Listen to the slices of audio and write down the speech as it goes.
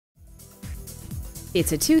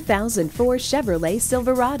It's a 2004 Chevrolet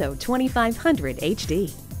Silverado 2500 HD.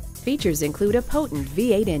 Features include a potent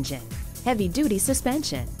V8 engine, heavy-duty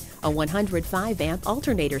suspension, a 105-amp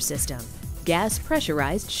alternator system, gas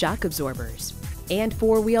pressurized shock absorbers, and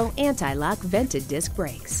four-wheel anti-lock vented disc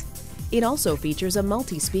brakes. It also features a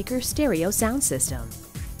multi-speaker stereo sound system,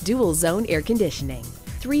 dual-zone air conditioning,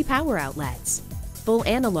 3 power outlets, full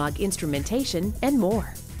analog instrumentation, and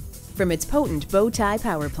more. From its potent bow-tie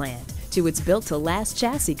power plant to its built-to-last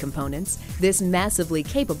chassis components, this massively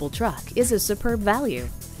capable truck is a superb value.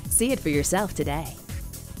 See it for yourself today.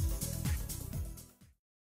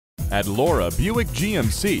 At Laura Buick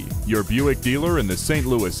GMC, your Buick dealer in the St.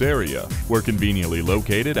 Louis area, we're conveniently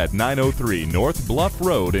located at 903 North Bluff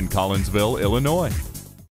Road in Collinsville, Illinois.